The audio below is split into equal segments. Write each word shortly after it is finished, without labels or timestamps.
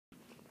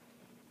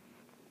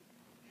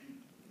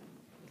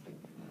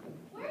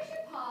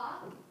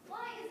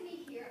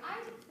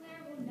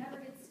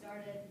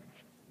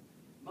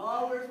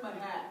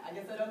I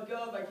guess I don't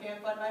go if I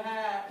can't find my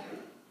hat.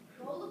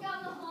 Go look out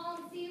in the hall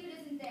and see if it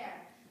isn't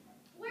there.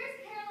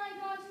 Where's Caroline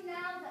gone to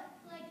now, that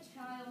like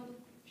child?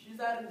 She's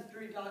out in the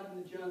street talking to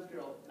the Jones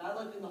girl, and I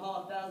looked in the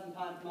hall 1,000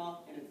 times, Mom,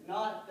 and it's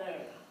not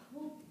there.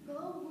 Well,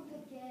 go look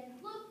again.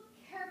 Look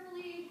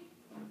carefully.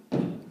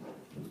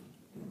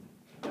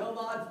 No,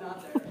 Maud's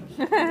not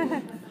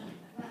there.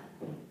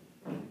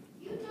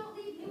 You don't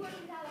leave Newark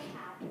without a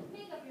hat.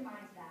 Make up your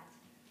mind to that.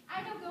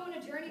 I don't go on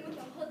a journey with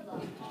a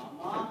hoodlum.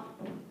 Mom?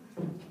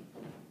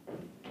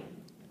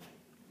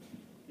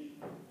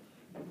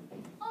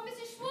 Oh,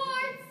 Mrs.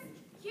 Schwartz!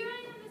 Here I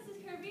am, Mrs.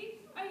 Kirby.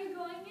 Are you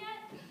going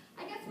yet?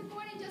 I guess we're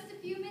going in just a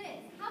few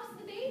minutes. How's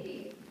the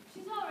baby?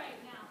 She's all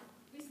right now.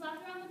 We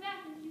slapped her on the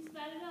back and she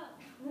spat it up.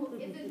 Well,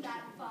 isn't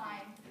that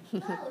fine?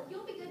 Well, if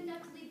you'll be good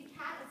enough to leave the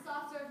cat a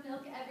saucer of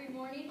milk every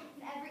morning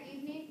and every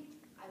evening,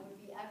 I would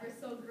be ever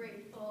so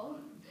grateful.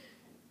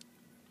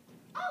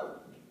 Oh!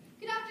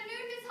 Good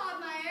afternoon, Miss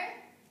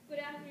Hogmeyer. Good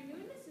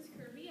afternoon, Mrs.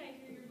 Kirby. I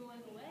hear you're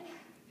going away.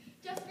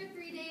 Just for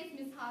 3 days,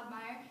 Miss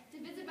Hogmeyer, to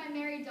visit my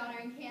married daughter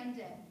in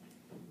Camden.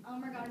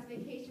 Elmer got his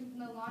vacation from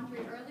the laundry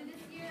early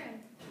this year,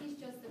 and he's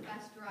just the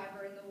best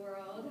driver in the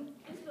world.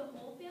 Is the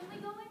whole family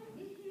going?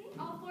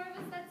 All 4 of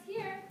us that's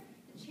here.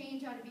 The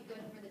change ought to be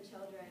good for the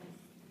children.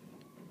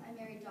 My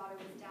married daughter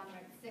was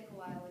downright sick a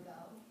while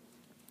ago.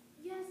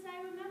 Yes,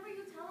 I remember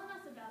you telling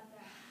us about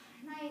that.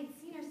 And I ain't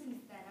seen her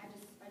since then. I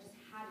just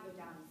had to go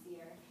down to see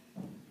her.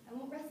 I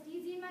won't rest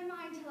easy in my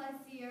mind till I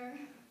see her.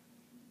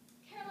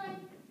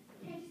 Caroline,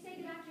 can't you say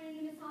good afternoon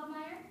to Miss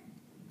Hogmeyer?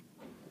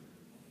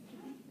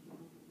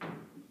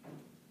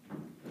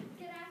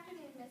 Good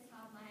afternoon, Miss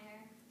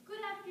Hogmeyer.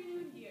 Good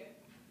afternoon, dear.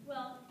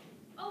 Well,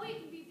 I'll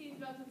wait and beat these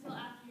drugs until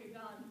after you're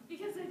gone,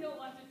 because I don't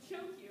want to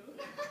choke you.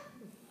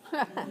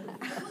 Well,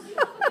 you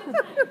have a good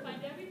time.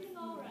 Find everything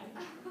all right.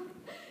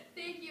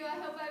 Thank you. I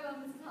hope I will,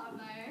 Mrs.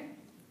 Hogmeyer.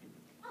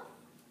 Oh,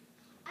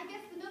 I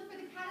guess the milk for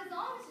the cat is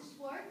all, Mrs.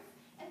 Schwartz.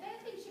 If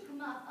anything should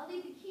come up, I'll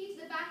leave the key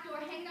to the back door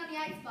hanging on the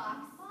icebox.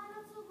 Oh,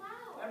 not so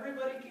loud.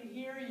 Everybody can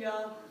hear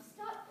ya.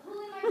 Stop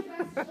pulling my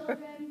dress,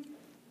 children.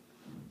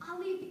 I'll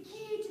leave the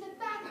key to the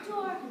back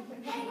door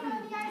hanging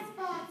on the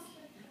icebox.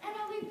 And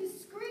I'll leave the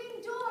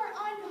screen door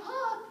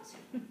unhooked.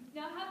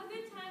 Now have a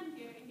good time,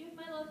 dear, and give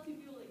my love to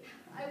Julie.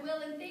 I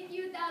will, and thank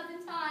you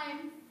 1,000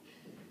 times.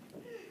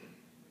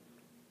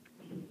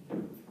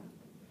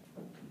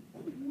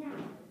 Now,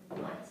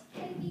 what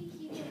can we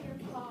keep in your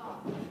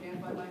paw? I can't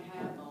find my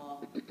hat,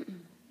 Mom.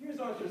 Here's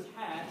Arthur's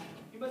hat.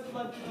 He must have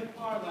left it in the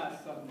car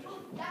last Sunday. Oh,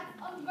 that's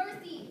a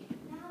mercy.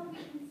 Now we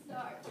can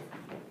start.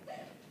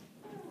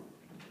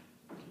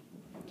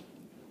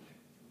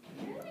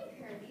 Caroline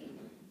Kirby,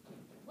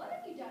 what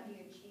have you done to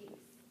your cheeks?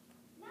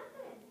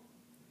 Nothing.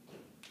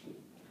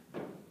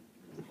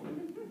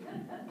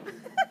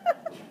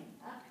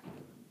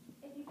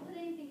 If you put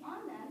anything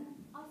on them,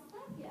 I'll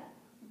slap you.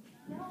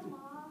 No,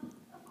 Ma.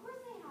 Of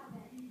course I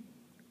haven't.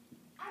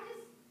 I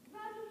just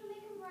rubbed them to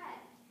make them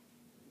red.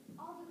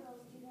 All the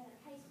girls do that at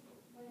high school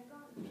when they're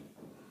gone.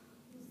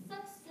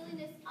 Such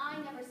silliness I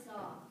never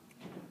saw.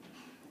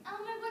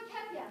 Elmer, what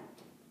kept you?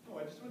 Oh,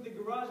 I just went to the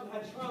garage and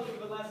had Charlie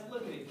give a last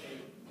lemonade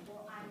cake.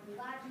 Well, I'm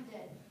glad you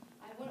did.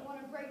 I wouldn't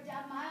want to break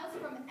down miles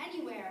from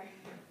anywhere.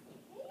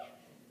 Okay,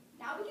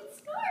 now we can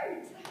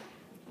start.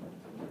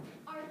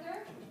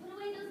 Arthur, put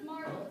away those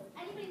marbles.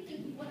 Anybody think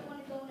you wouldn't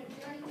want to go on a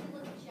journey to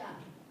look at you?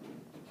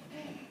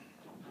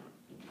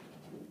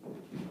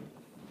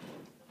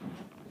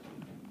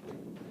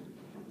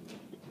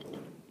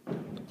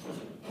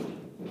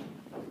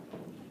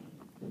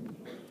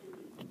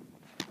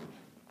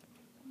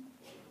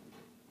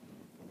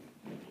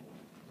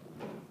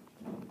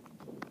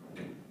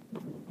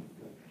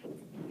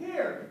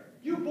 Here,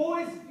 you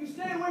boys, you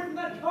stay away from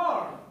that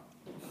car.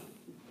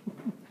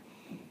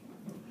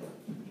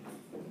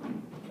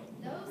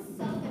 Those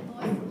Sullivan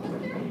boys put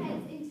their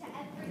heads into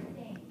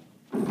everything.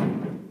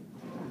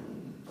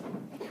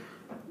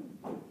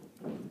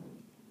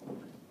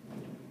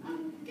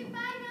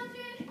 Goodbye,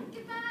 Mildred.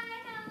 Goodbye,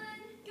 Helen.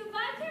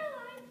 Goodbye,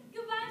 Caroline.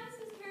 Goodbye,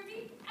 Mrs. Kirby.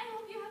 I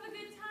hope you have a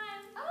good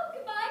time. Oh,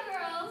 goodbye,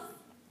 girls.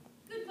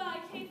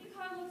 Goodbye, Kate. The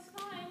car looks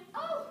fine.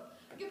 Oh,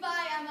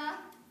 goodbye, Emma.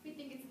 We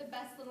think it's the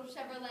best little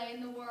Chevrolet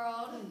in the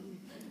world.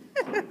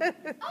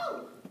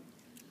 Oh,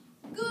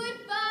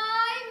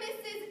 goodbye,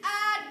 Mrs.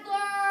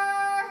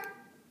 Adler.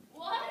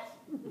 What?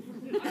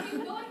 Are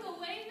you going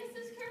away,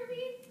 Mrs.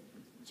 Kirby?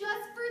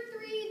 Just for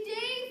 3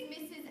 days,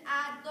 Mrs.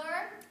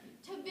 Adler,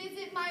 to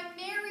visit my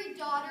married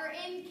daughter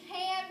in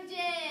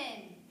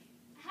Camden.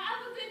 Have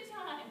a good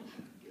time.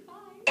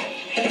 Goodbye.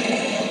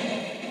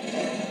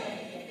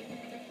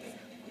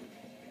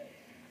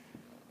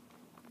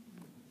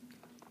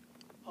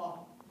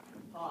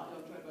 Pa,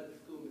 don't try by the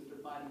school. Mr.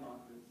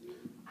 Bidenhofer is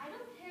here. I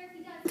don't care if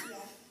he does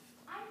yet.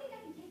 I think I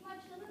can take my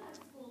children out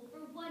of school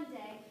for 1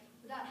 day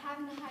without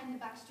having to hide in the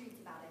back streets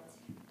about it.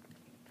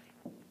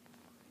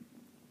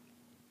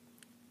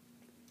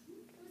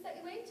 Who's that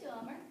you wave to,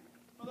 Elmer?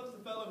 Well, that's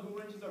the fellow who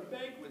arranges our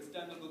banquets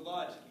down at the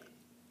lodge gate.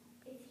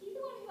 Is he the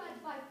one who had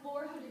to buy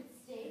 400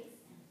 steaks?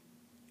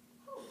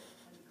 Oh,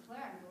 I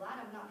declare I'm glad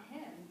I'm not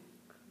him.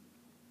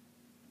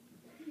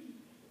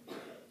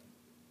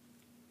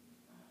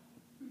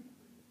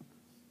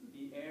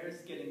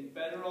 getting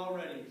better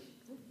already.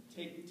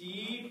 Take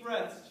deep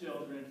breaths,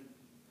 children.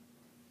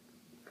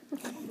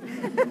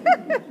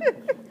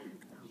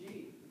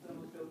 Gee, it's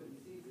almost open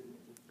season.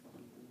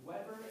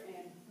 Weber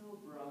and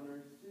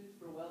Hilbrunner suits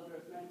for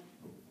well-dressed men.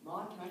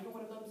 Ma, can I get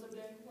one of them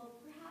someday? Well,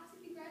 perhaps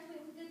if you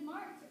graduate with good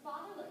marks, your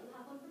father will let you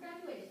have one for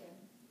graduation.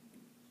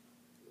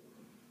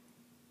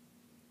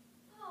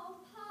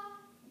 Oh, Pa,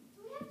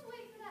 do we have to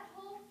wait for that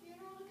whole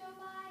funeral to go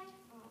by?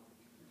 Oh.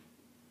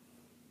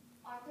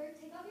 Arthur,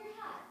 take off your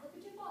hat. Look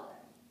at your father.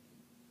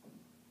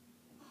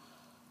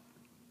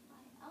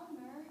 My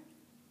Elmer.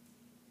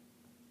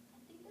 I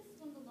think this is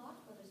one of the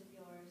Lodge brothers of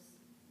yours.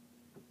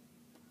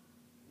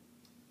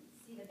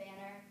 See the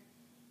banner?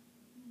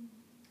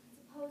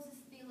 Suppose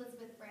this is the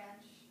Elizabeth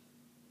branch.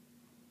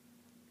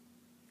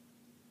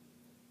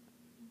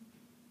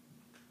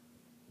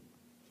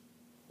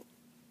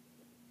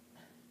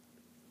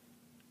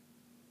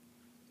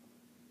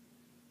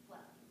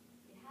 Well,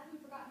 we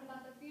haven't forgotten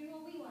about the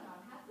funeral we went on,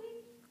 have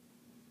we?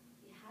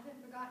 We haven't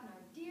forgotten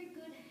our dear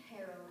good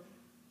Harold.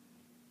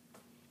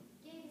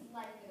 He gave his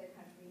life for their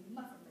country. We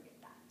mustn't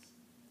forget that.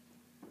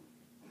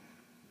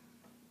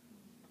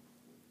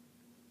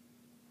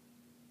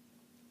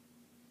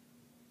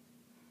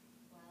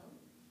 Well,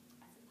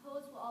 I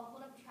suppose we'll all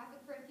hold up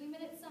traffic for a few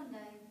minutes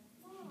someday.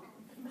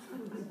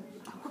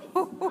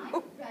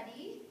 I'm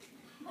ready.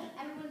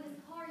 Everyone in this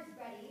car is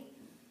ready.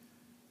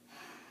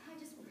 I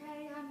just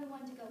pray I'm the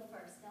one to go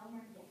first,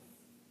 Elmer. Yes.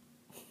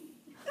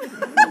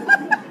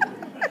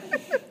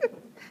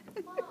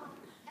 Mom,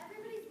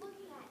 everybody's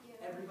looking at you.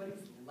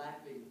 Everybody's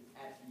laughing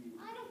at you.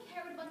 I don't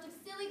care what a bunch of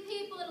silly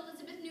people in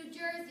Elizabeth, New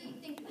Jersey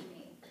think of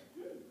me.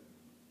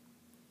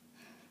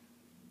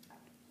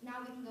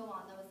 Now we can go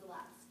on. That was the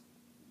last.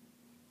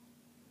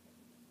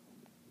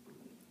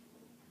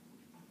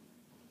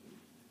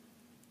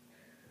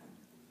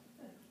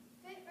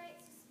 Fit right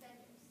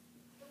suspenders.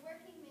 The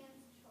working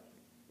man's choice.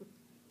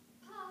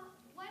 Pa,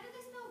 why do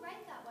they smell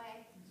right that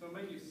way? So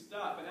make you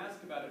stop and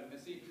ask about it,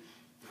 Missy.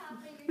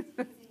 Papa,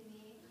 you're teasing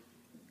me.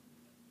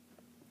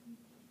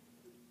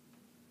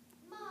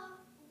 Ma,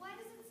 why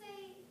does it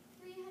say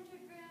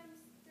 300 rooms,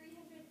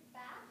 300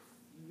 baths?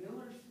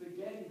 Miller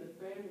spaghetti, the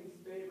family's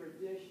favorite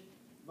dish.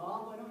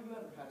 Mom, why don't you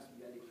ever have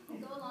spaghetti?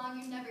 Go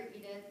along, you never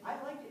eat it. I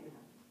like it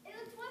now. It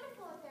looks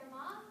wonderful up there,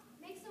 Ma.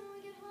 Make some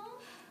when we get home.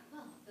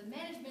 Well, the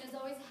management is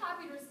always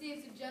happy to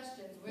receive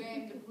suggestions. We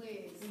aim to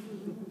please.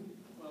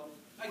 Well,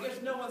 I guess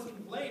no one's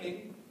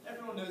complaining.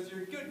 Everyone knows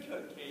you're a good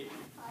cook, Kate.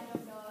 I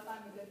don't know if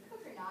I'm a good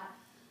cook or not.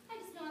 I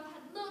just know I've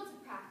had loads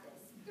of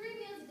practice. 3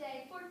 meals a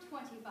day for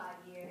 25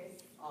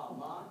 years. Aw,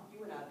 Ma,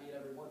 you and I eat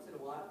every once in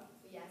a while.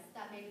 Yes,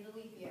 that may be the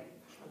leap year.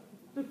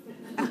 Ma,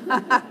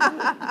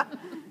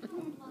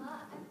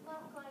 I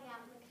love going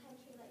out in the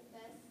country like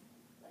this.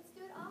 Let's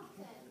do it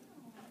often.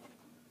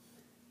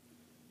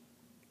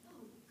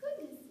 Oh,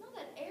 goodness, smell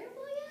that air,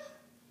 will ya?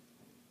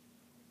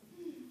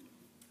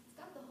 It's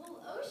got the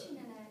whole ocean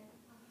in it.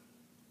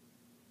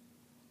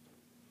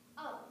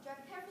 Oh,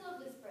 drive careful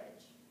over this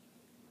bridge.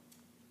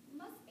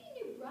 Must be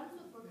New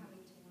Brunswick we're coming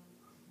to.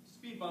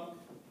 Speed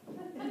bump.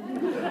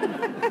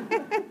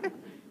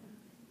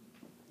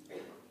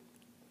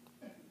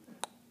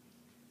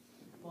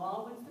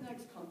 Ma, when's the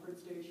next comfort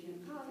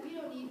station? Oh, you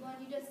don't need one.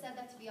 You just said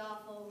that to be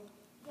awful.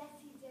 Yes,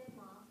 he did,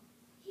 Mom.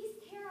 He's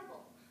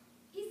terrible.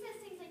 He says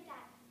things like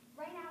that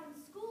right out in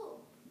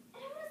school.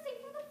 And I want to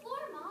sing from the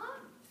floor,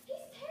 Mom.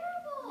 He's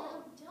terrible.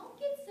 Now, don't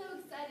get so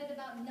excited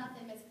about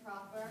nothing, Miss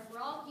Crawford. We're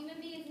all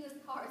human beings in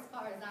this car as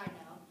far as I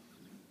know.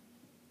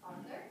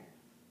 Arthur,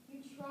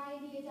 you try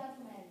and be a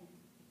gentleman.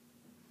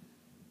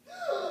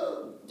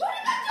 Don't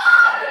hit that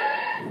dog!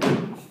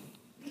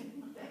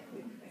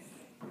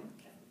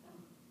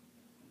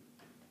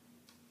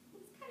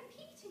 It's kind of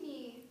peaked to me.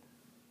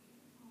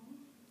 Oh,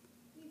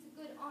 needs a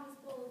good,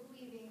 honest bowl of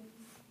weaving.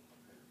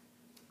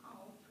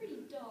 Oh, pretty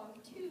dog,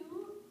 too.